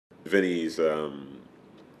Vinny's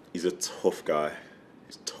he's a tough guy.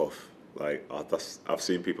 He's tough. Like I've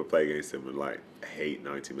seen people play against him and like hate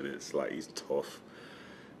 90 minutes. Like he's tough,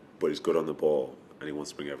 but he's good on the ball and he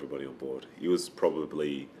wants to bring everybody on board. He was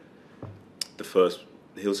probably the first.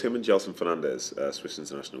 He was him and Gelson Fernandez, Swiss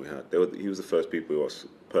international we had. He was the first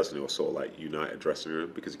person who was sort of like united dressing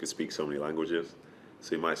room because he could speak so many languages.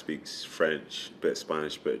 So he might speak French, a bit of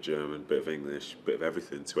Spanish, a bit of German, a bit of English, a bit of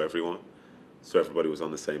everything to everyone. So everybody was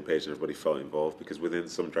on the same page and everybody felt involved because within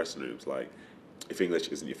some dressing rooms, like if English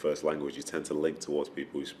isn't your first language, you tend to link towards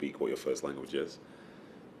people who speak what your first language is.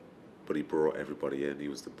 But he brought everybody in. He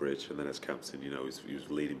was the bridge, and then as captain, he was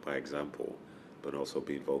leading by example, but also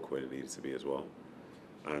being vocal when he needed to be as well.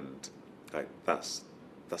 And like that's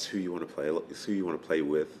who you want to play. It's who you want to play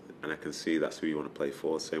with, and I can see that's who you want to play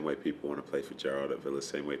for. Same way people want to play for Gerrard at Villa,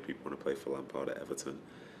 same way people want to play for Lampard at Everton.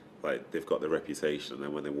 Like they've got the reputation, and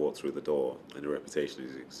then when they walk through the door, and the reputation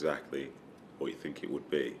is exactly what you think it would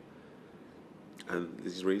be, and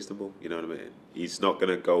this is reasonable. You know what I mean? He's not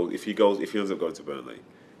going to go if he ends up going to Burnley.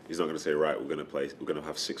 He's not going to say, right, we're going to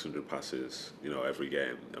have 600 passes, every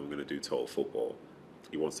game, and we're going to do total football.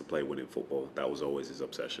 He wants to play winning football. That was always his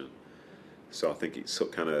obsession. So I think it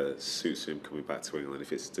kind of suits him coming back to England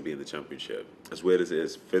if it's to be in the Championship. As weird as it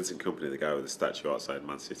is, Vincent Kompany, the guy with the statue outside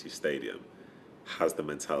Man City Stadium, has the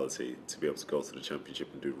mentality to be able to go to the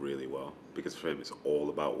Championship and do really well. Because for him, it's all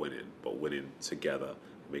about winning, but winning together,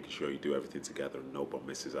 making sure you do everything together and nobody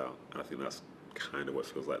misses out. And I think that's kind of what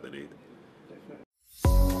it feels like they need.